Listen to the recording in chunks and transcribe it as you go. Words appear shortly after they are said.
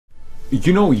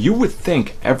You know, you would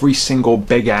think every single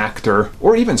big actor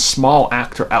or even small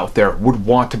actor out there would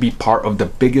want to be part of the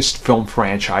biggest film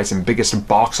franchise and biggest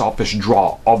box office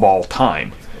draw of all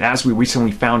time. And as we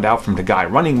recently found out from the guy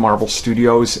running Marvel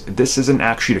Studios, this isn't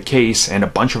actually the case, and a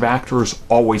bunch of actors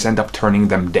always end up turning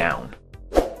them down.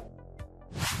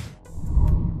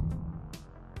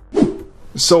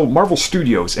 So Marvel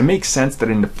Studios, it makes sense that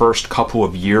in the first couple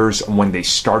of years when they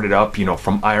started up, you know,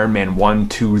 from Iron Man 1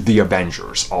 to the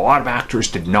Avengers, a lot of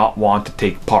actors did not want to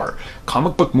take part.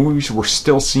 Comic book movies were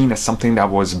still seen as something that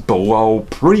was below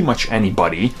pretty much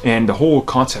anybody, and the whole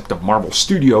concept of Marvel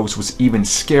Studios was even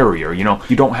scarier. You know,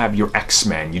 you don't have your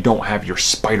X-Men, you don't have your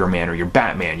Spider-Man or your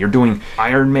Batman, you're doing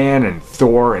Iron Man and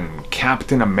Thor and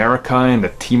Captain America and a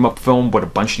team-up film with a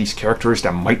bunch of these characters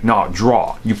that might not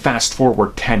draw. You fast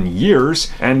forward 10 years,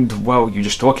 and well, you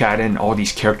just look at it and all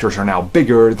these characters are now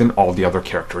bigger than all the other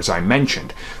characters I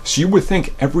mentioned. So you would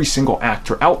think every single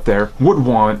actor out there would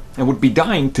want and would be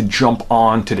dying to jump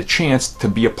on to the chance to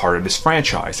be a part of this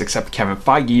franchise, except Kevin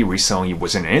Feige recently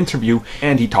was in an interview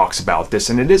and he talks about this,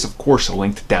 and it is of course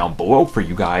linked down below for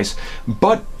you guys,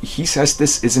 but he says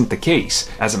this isn't the case.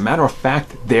 As a matter of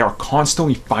fact, they are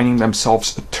constantly finding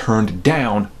themselves turned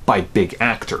down by big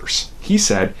actors. He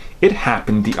said, "It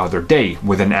happened the other day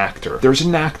with an actor. There's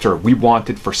an actor we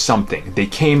wanted for something. They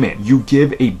came in, you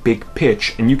give a big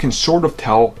pitch, and you can sort of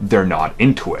tell they're not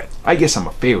into it. I guess I'm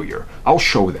a failure. I'll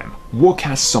show them. We'll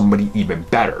cast somebody even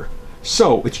better.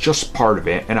 So it's just part of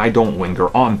it, and I don't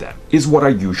linger on them," is what I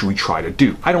usually try to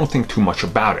do. I don't think too much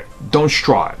about it. Don't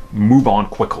strive. Move on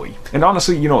quickly. And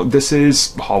honestly, you know, this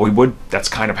is Hollywood. That's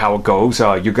kind of how it goes.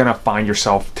 You're gonna find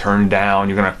yourself turned down.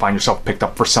 You're gonna find yourself picked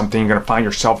up for something. You're gonna find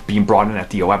yourself being brought in at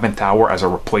the 11th hour as a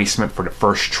replacement for the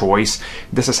first choice.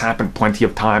 This has happened plenty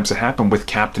of times. It happened with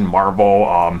Captain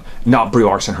Marvel, not Brie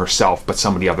Larson herself, but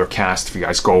some of the other cast, if you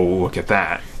guys go look at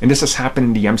that. And this has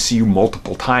happened in the MCU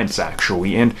multiple times,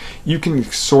 actually, and you can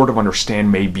sort of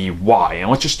understand maybe why. And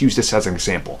let's just use this as an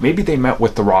example. Maybe they met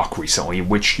with The Rock recently,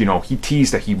 which, you know, he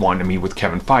teased that he wanted to meet with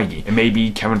Kevin Feige. And maybe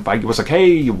Kevin Feige was like,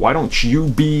 "Hey, why don't you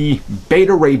be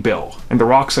Beta Ray Bill?" And The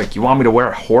Rock's like, "You want me to wear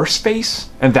a horse face?"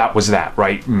 And that was that,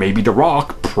 right? Maybe The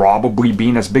Rock, probably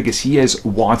being as big as he is,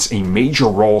 wants a major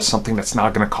role, something that's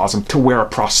not going to cause him to wear a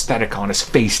prosthetic on his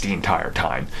face the entire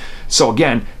time. So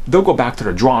again, they'll go back to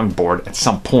the drawing board at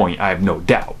some point, I have no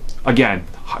doubt. Again,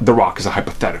 The Rock is a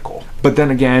hypothetical. But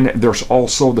then again, there's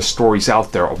also the stories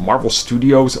out there of Marvel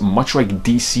Studios, much like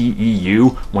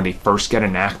DCEU, when they first get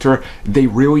an actor, they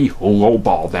really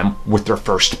lowball them with their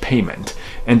first payment.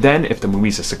 And then if the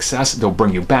movie's a success, they'll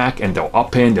bring you back and they'll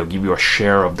up in, they'll give you a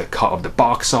share of the cut of the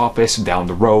box office down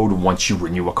the road once you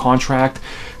renew a contract.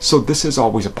 So this is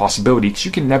always a possibility, because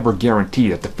you can never guarantee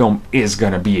that the film is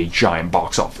going to be a giant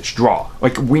box office draw.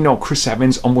 Like, we know Chris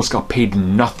Evans almost got paid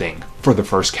nothing for the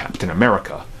first Captain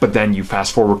America. But then you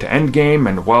fast forward to Endgame,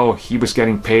 and well, he was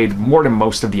getting paid more than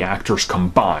most of the actors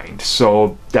combined.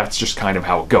 So that's just kind of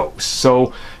how it goes.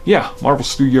 So yeah, Marvel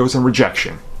Studios and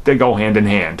rejection, they go hand in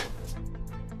hand.